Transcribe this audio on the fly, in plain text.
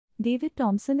David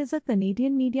Thomson is a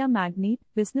Canadian media magnate,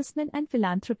 businessman and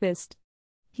philanthropist.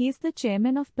 He is the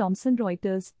chairman of Thomson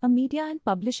Reuters, a media and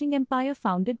publishing empire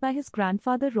founded by his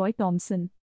grandfather Roy Thomson.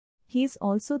 He is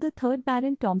also the third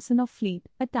Baron Thomson of Fleet,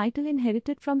 a title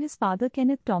inherited from his father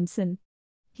Kenneth Thomson.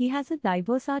 He has a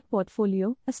diverse art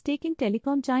portfolio, a stake in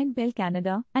telecom giant Bell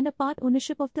Canada, and a part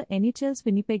ownership of the NHL's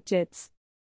Winnipeg Jets.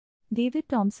 David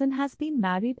Thomson has been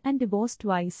married and divorced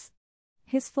twice.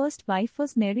 His first wife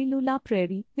was Mary Lou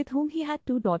LaPrairie, with whom he had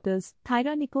two daughters,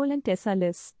 Thyra Nicole and Tessa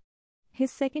Liz.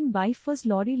 His second wife was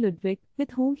Laurie Ludwig,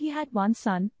 with whom he had one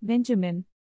son, Benjamin.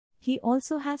 He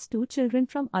also has two children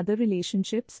from other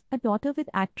relationships, a daughter with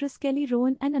actress Kelly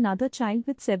Rowan and another child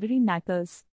with Severine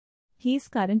Nackers. He is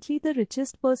currently the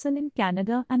richest person in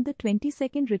Canada and the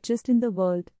 22nd richest in the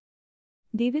world.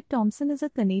 David Thomson is a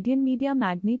Canadian media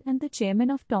magnate and the chairman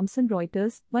of Thomson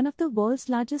Reuters, one of the world's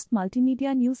largest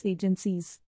multimedia news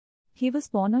agencies. He was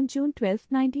born on June 12,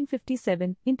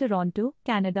 1957, in Toronto,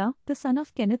 Canada, the son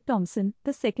of Kenneth Thomson,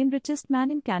 the second richest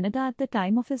man in Canada at the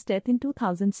time of his death in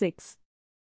 2006.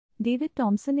 David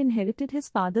Thomson inherited his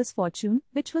father's fortune,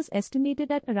 which was estimated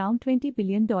at around $20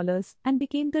 billion, and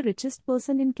became the richest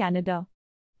person in Canada.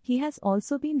 He has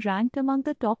also been ranked among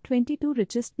the top 22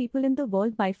 richest people in the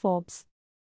world by Forbes.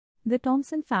 The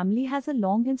Thomson family has a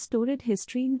long and storied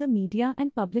history in the media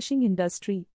and publishing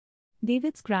industry.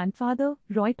 David's grandfather,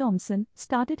 Roy Thomson,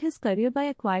 started his career by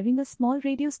acquiring a small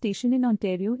radio station in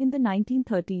Ontario in the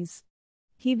 1930s.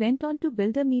 He went on to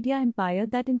build a media empire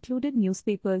that included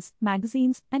newspapers,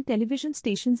 magazines, and television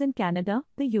stations in Canada,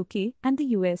 the UK, and the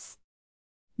US.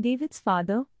 David's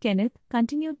father, Kenneth,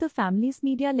 continued the family's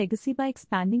media legacy by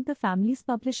expanding the family's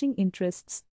publishing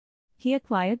interests. He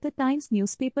acquired the Times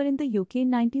newspaper in the UK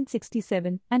in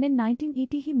 1967, and in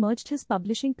 1980 he merged his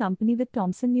publishing company with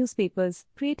Thomson Newspapers,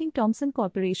 creating Thomson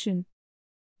Corporation.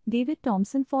 David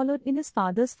Thomson followed in his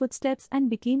father's footsteps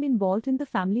and became involved in the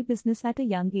family business at a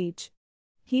young age.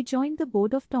 He joined the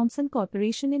board of Thomson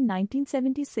Corporation in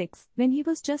 1976, when he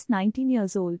was just 19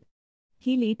 years old.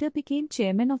 He later became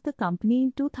chairman of the company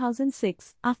in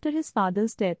 2006, after his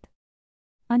father's death.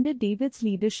 Under David's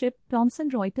leadership, Thomson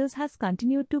Reuters has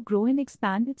continued to grow and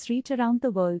expand its reach around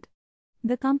the world.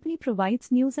 The company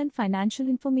provides news and financial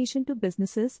information to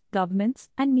businesses, governments,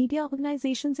 and media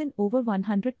organizations in over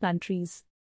 100 countries.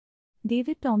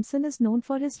 David Thomson is known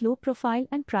for his low profile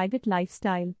and private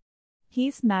lifestyle. He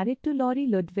is married to Laurie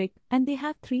Ludwig, and they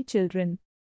have 3 children.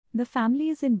 The family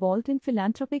is involved in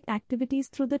philanthropic activities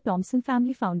through the Thomson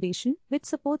Family Foundation, which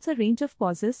supports a range of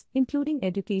causes, including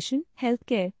education,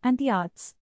 healthcare, and the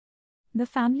arts. The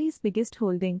family's biggest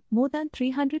holding, more than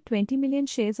 320 million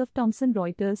shares of Thomson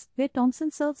Reuters, where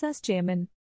Thomson serves as chairman.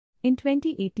 In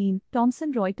 2018,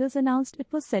 Thomson Reuters announced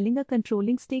it was selling a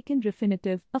controlling stake in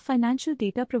Refinitiv, a financial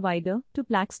data provider, to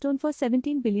Blackstone for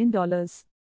 $17 billion.